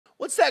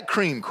What's that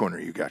cream corner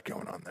you got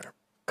going on there?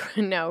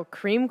 No,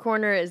 Cream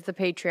Corner is the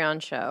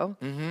Patreon show.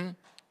 Mm-hmm.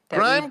 That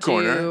Crime we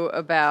Corner. do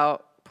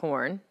about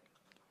porn.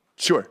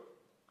 Sure.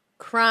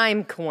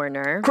 Crime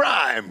Corner.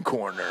 Crime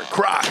Corner.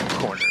 Crime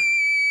Corner.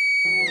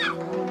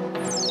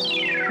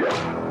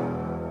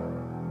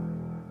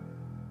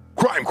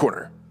 Crime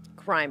Corner.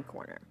 Crime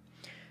Corner.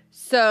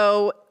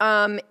 So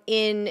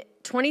in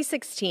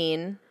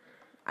 2016,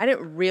 I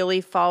didn't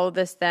really follow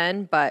this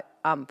then, but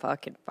I'm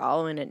fucking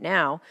following it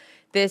now.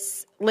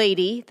 This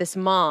lady, this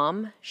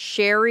mom,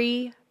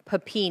 Sherri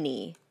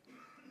Papini.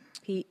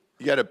 You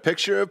got a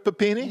picture of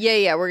Papini?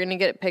 Yeah, we're going to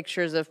get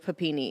pictures of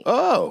Papini.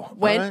 Oh.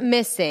 Went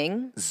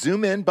missing.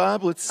 Zoom in,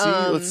 Bob. Let's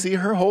see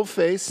her whole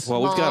face.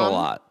 Well, we've got a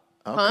lot.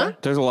 Okay. Huh?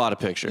 There's a lot of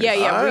pictures.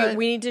 Yeah. Right.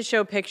 We need to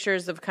show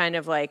pictures of kind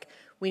of like,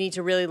 we need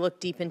to really look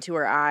deep into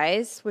her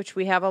eyes, which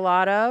we have a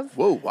lot of.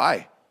 Whoa,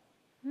 why?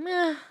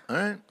 Meh, All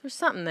right. there's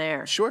something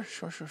there. Sure.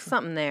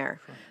 Something there.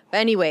 Sure. But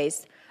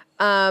anyways,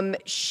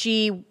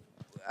 she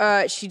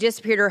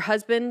disappeared. Her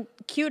husband,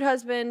 cute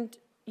husband,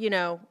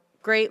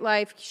 great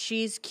life.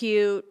 She's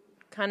cute,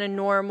 kind of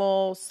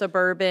normal,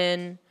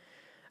 suburban.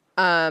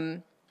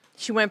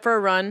 She went for a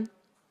run,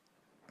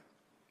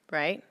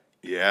 right?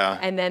 Yeah.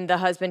 And then the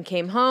husband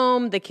came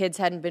home. The kids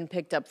hadn't been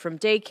picked up from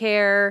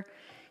daycare.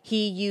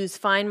 He used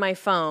Find My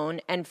Phone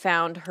and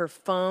found her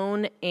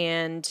phone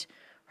and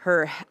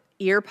her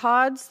ear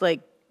pods,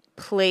 like,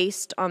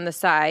 placed on the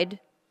side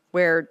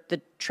where the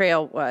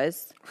trail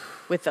was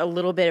with a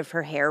little bit of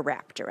her hair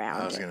wrapped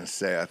around. I was going to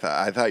say, I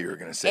thought you were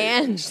going to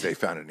say they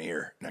found an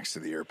ear next to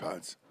the ear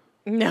pods.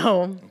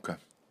 No. Okay.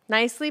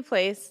 Nicely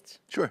placed.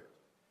 Sure.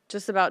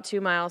 Just about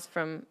 2 miles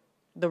from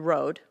the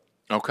road.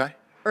 Okay.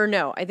 Or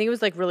no, I think it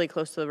was like really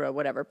close to the road,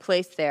 whatever.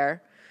 Placed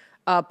there,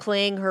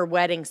 playing her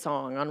wedding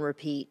song on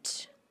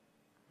repeat.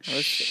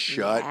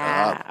 Shut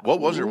up. What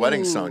was her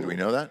wedding song? Do we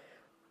know that?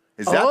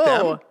 Is that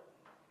them?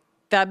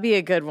 That'd be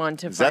a good one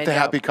to Is find out. that the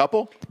happy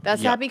couple?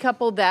 That's Happy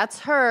Couple.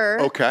 That's her.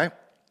 Okay.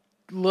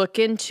 Look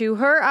into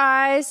her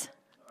eyes.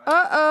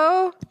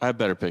 Uh-oh. I have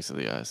better pics of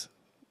the eyes.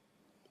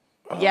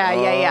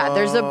 Yeah.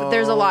 There's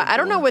a lot. I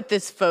don't know what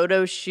this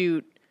photo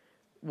shoot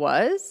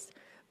was,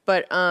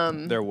 but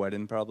Their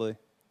wedding, probably.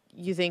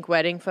 you think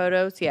wedding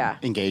photos? Yeah.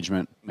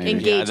 Engagement, maybe.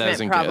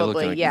 Engagement,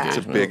 probably. Yeah. It's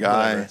a big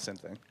eye. Whatever, same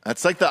thing.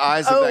 That's like the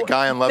eyes of that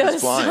guy in Love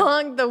is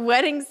Blind. The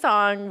wedding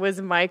song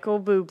was Michael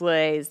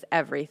Bublé's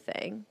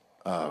Everything.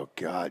 Oh,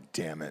 God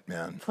damn it,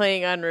 man.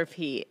 Playing on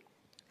repeat.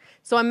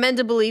 So I'm meant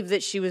to believe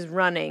that she was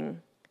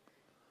running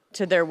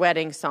to their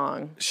wedding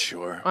song.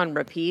 Sure. On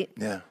repeat.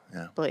 Yeah.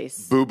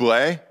 Please.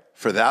 Bublé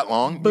for that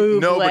long?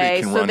 Bublé. Nobody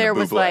can run So there to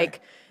was Bublé.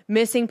 like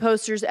missing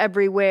posters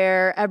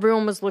everywhere.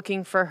 Everyone was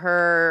looking for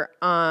her.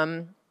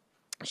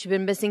 She'd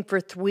been missing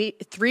for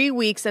 3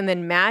 weeks, and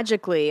then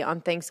magically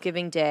on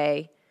Thanksgiving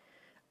Day,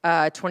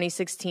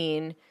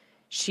 2016,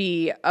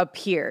 she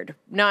appeared.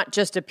 Not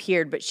just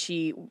appeared, but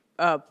she...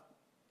 like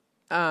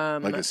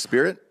a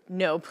spirit?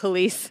 No,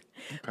 police.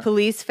 Okay.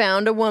 Police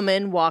found a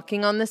woman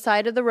walking on the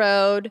side of the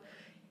road,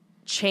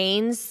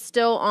 chains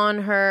still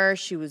on her.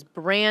 She was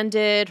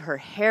branded. Her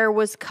hair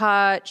was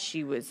cut.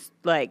 She was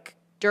like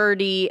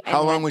dirty.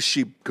 How long was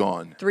she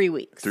gone? 3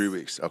 weeks. 3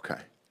 weeks. Okay.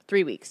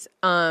 3 weeks.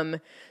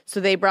 So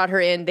they brought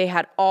her in. They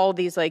had all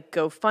these like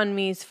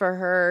GoFundMes for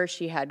her.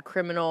 She had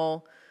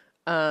criminal.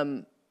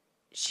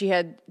 She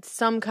had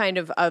some kind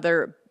of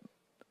other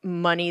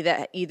money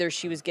that either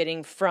she was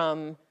getting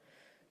from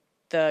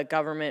the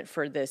government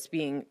for this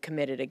being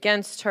committed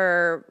against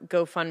her.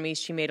 GoFundMe,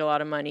 she made a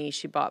lot of money.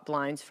 She bought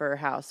blinds for her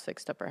house,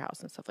 fixed up her house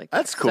and stuff like that.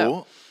 That's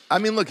cool. So, I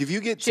mean, look, if you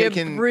get she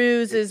taken... had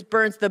bruises,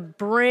 burns. The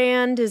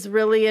brand is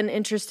really an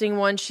interesting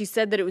one. She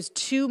said that it was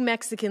 2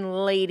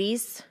 Mexican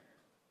ladies.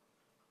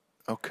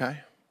 Okay.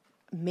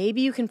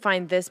 Maybe you can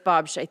find this,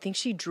 Bob. I think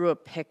she drew a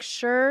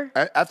picture.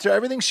 After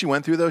everything she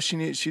went through, though,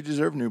 she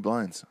deserved new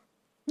blinds.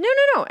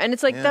 No. And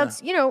it's like,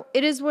 that's,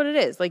 it is what it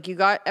is. Like, you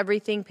got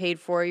everything paid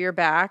for. You're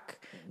back.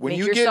 Make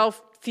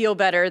yourself feel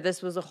better.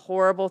 This was a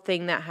horrible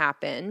thing that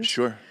happened.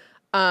 Sure.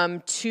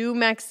 2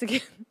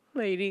 Mexican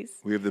ladies.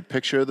 We have the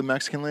picture of the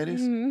Mexican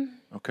ladies?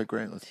 Mm-hmm. Okay,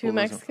 great. Let's 2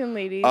 Mexican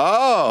ladies.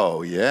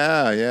 Oh,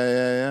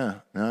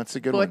 yeah. No, that's a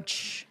good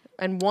Butch.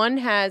 And one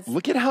has...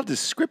 Look at how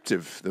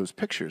descriptive those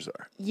pictures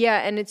are.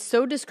 Yeah, and it's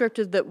so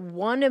descriptive that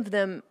one of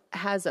them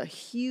has a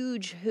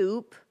huge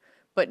hoop,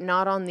 but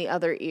not on the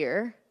other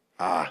ear.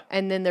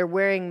 And then they're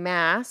wearing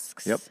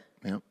masks. Yep.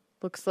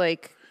 Looks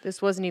like this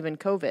wasn't even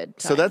COVID time.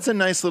 So that's a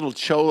nice little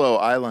cholo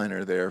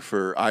eyeliner there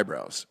for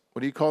eyebrows.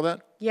 What do you call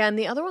that? Yeah, and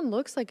the other one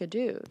looks like a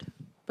dude.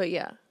 But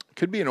yeah.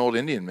 Could be an old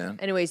Indian man.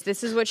 Anyways,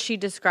 this is what she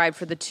described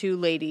for the 2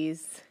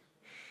 ladies.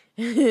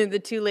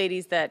 The 2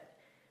 ladies that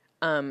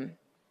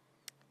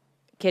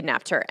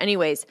kidnapped her.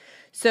 Anyways,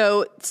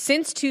 so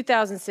since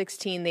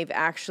 2016, they've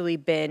actually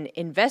been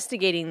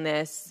investigating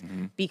this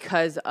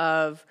because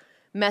of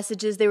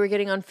messages they were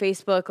getting on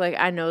Facebook. Like,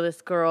 I know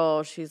this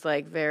girl. She's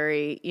like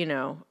very,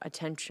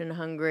 attention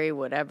hungry,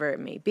 whatever it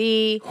may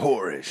be.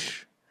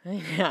 Whorish.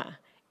 Yeah.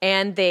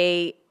 And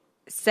they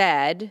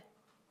said,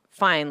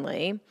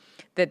 finally,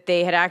 that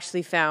they had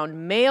actually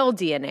found male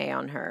DNA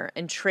on her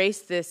and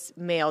traced this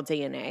male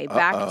DNA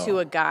back to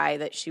a guy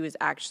that she was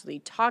actually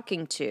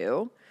talking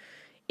to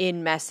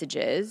in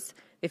messages.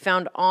 They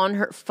found on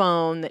her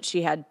phone that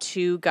she had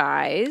 2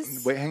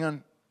 guys. Wait, hang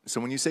on.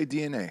 So when you say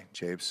DNA,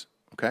 Japes,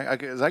 okay, I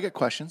get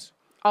questions.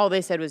 All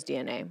they said was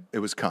DNA. It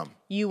was cum.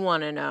 You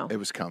want to know? It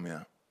was cum,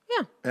 yeah.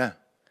 Yeah.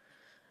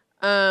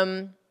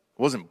 Yeah. It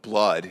wasn't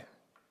blood.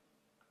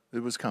 It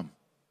was cum.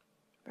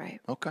 Right.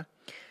 Okay.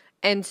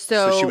 And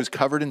so she was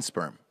covered in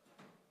sperm.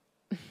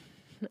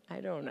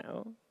 I don't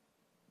know.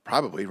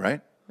 Probably,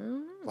 right?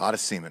 A lot of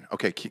semen.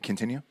 Okay,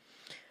 continue.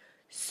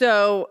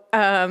 So,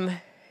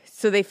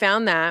 so they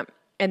found that,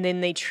 and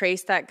then they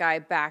traced that guy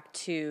back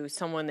to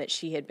someone that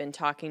she had been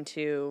talking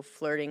to,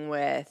 flirting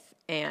with,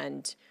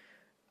 and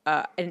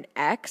an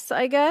ex,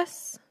 I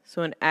guess.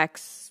 So an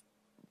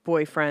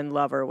ex-boyfriend,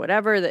 lover,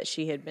 whatever, that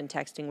she had been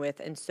texting with.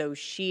 And so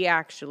she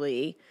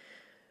actually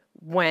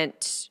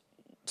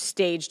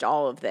staged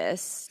all of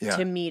this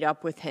to meet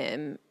up with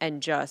him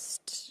and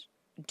just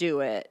do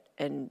it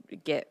and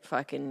get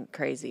fucking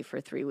crazy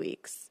for 3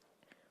 weeks.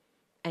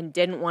 And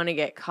didn't want to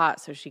get caught,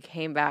 so she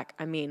came back.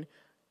 I mean,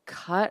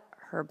 cut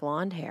her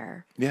blonde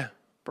hair. Yeah.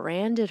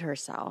 Branded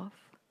herself.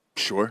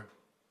 Sure.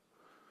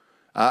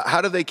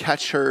 How do they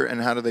catch her,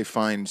 and how do they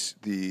find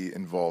the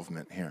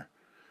involvement here?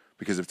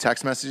 Because of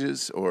text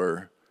messages,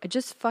 or? I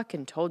just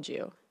fucking told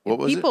you. What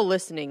was People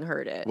listening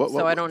heard it,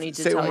 so I don't need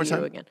to tell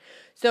you again.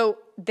 So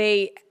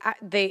they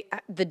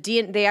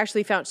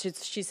actually found.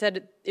 She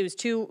said it was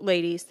 2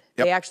 ladies.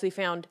 Yep. They actually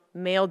found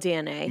male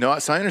DNA. No,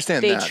 so I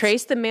understand that. They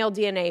traced the male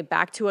DNA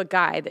back to a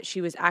guy that she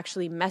was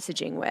actually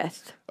messaging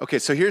with. Okay,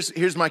 so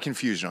here's my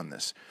confusion on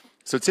this.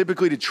 So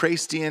typically, to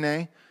trace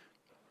DNA,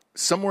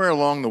 somewhere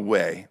along the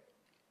way,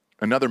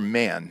 another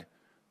man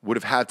would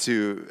have had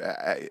to,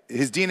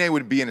 his DNA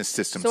would be in a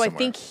system somewhere. So I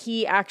think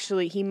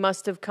he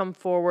must have come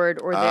forward,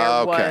 or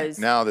there was.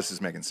 Now this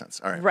is making sense.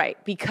 All right.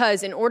 Right,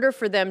 because in order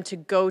for them to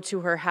go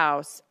to her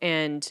house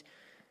and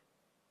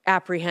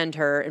apprehend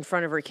her in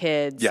front of her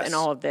kids and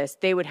all of this,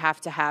 they would have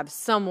to have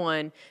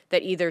someone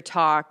that either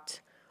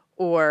talked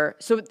or,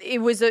 so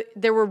it was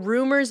there were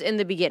rumors in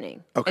the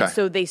beginning. Okay. And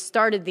so they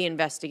started the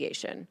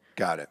investigation.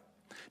 Got it.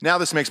 Now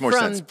this makes more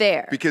sense. From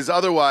there. Because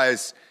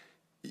otherwise,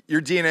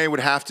 your DNA would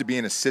have to be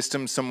in a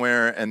system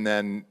somewhere, and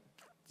then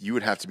you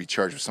would have to be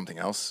charged with something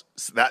else.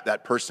 So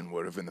that person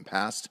would have in the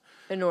past.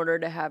 In order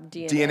to have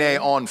DNA.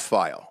 DNA on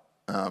file.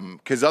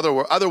 Because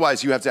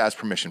otherwise you have to ask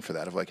permission for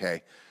that, of like,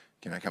 hey,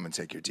 can I come and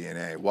take your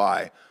DNA?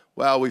 Why?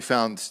 Well, we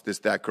found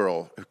that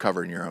girl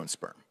covered in your own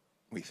sperm,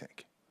 we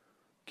think.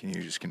 Can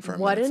you just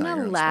confirm what that it's an not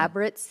your own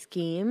elaborate sperm?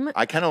 scheme.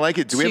 I kind of like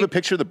it. Do we have a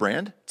picture of the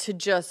brand? To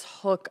just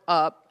hook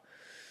up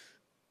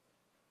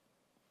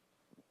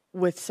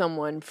with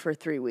someone for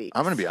 3 weeks.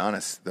 I'm going to be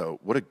honest, though.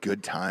 What a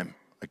good time.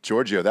 Like,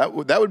 Giorgio, that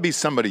would be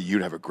somebody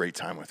you'd have a great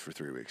time with for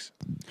 3 weeks.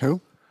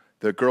 Who?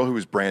 The girl who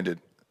was branded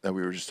that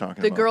we were just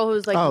talking about. The girl who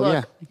was like,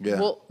 look, yeah.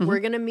 Well, we're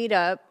going to meet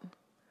up.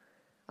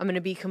 I'm going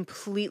to be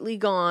completely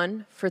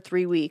gone for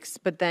 3 weeks,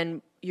 but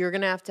then you're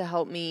going to have to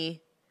help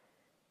me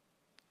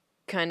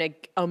kind of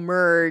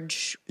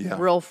emerge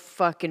real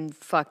fucking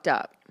fucked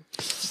up.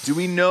 Do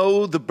we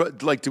know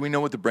do we know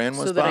what the brand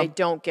was, so that Bob? I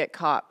don't get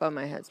caught by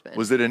my husband.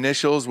 Was it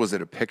initials? Was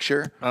it a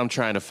picture? I'm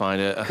trying to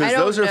find it. Because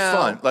those are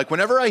fun. Like,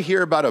 whenever I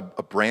hear about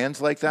a brand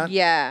like that,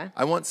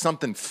 I want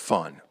something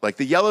fun. Like,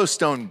 the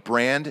Yellowstone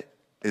brand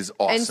is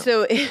awesome. And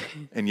so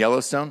in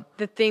Yellowstone?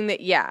 The thing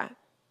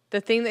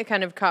that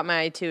kind of caught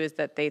my eye too is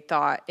that they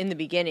thought in the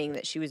beginning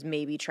that she was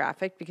maybe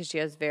trafficked because she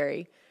has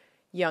very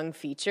young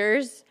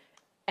features,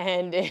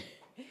 and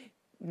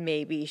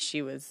maybe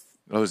she was.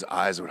 Those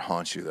eyes would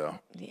haunt you, though.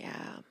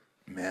 Yeah.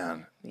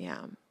 Man.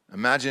 Yeah.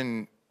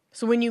 Imagine.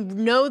 So when you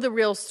know the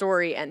real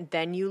story and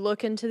then you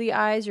look into the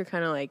eyes, you're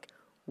kind of like,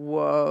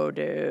 whoa,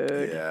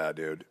 dude. Yeah,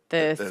 dude.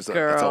 This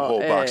girl it's a whole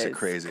box is of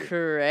crazy.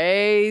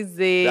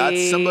 Crazy.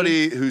 That's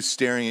somebody who's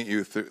staring at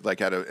you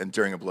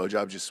during a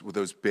blowjob, just with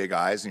those big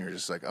eyes, and you're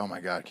just like, oh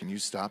my God, can you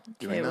stop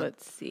doing that? Okay,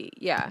 let's see.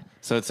 Yeah.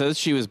 So it says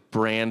she was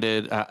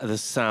branded.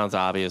 This sounds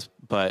obvious,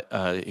 but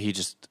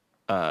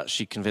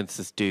she convinced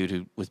this dude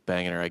who was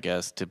banging her, I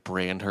guess, to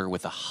brand her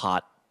with a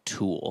hot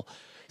tool.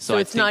 So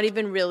it's not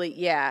even really,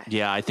 Yeah,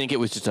 I think it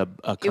was just a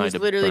kind of It was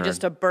literally burn.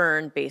 just a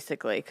burn,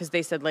 basically, because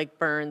they said, like,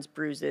 burns,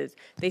 bruises.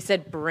 They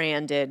said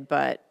branded,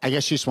 but... I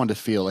guess she just wanted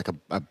to feel like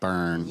a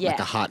burn, like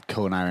a hot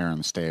coat iron on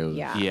the stove.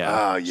 Yeah.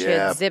 Oh, yeah. She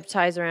had zip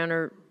ties around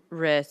her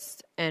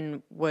wrist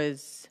and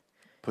was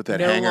Put that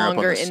no hanger up on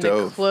longer the in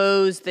stove. the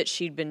clothes that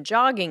she'd been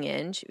jogging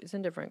in. She was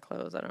in different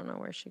clothes. I don't know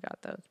where she got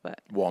those,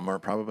 but...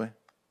 Walmart, probably?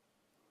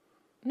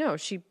 No,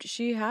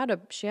 she had a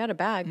bag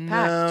packed.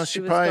 No, she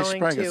probably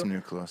got some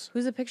new clothes.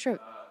 Who's a picture of...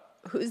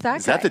 Who's that guy?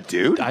 Is that the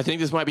dude? I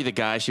think this might be the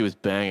guy she was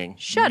banging.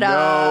 Shut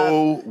up.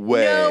 No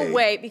way. No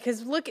way,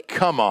 because look...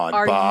 Come on,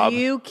 Bob. Bob. Are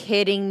you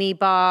kidding me,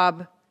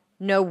 Bob?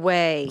 No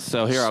way.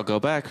 So here, I'll go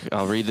back.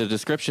 I'll read the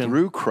description.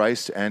 Through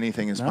Christ,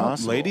 anything is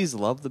possible. Ladies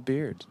love the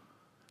beard.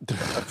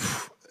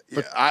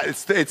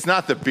 It's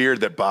not the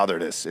beard that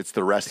bothered us. It's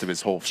the rest of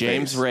his whole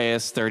James face.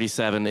 Reyes,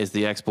 37, is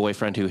the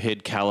ex-boyfriend who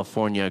hid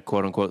California,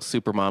 quote-unquote,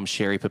 supermom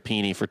Sherri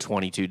Papini for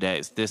 22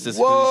 days. This is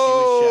who she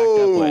was shacked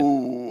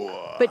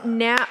up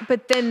with.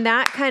 But then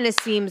that kind of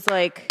seems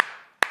like...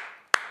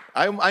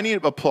 I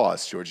need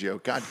applause, Giorgio.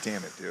 God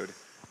damn it, dude.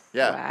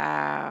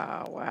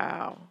 Yeah.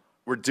 Wow.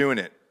 We're doing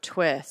it.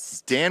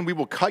 Twist. Dan, we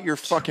will cut your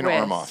fucking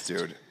arm off,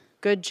 dude.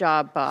 Good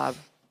job, Bob.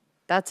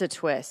 That's a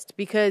twist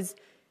because...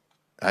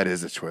 That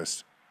is a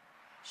twist.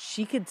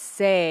 She could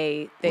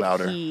say that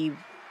Louder. he...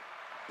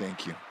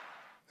 Thank you.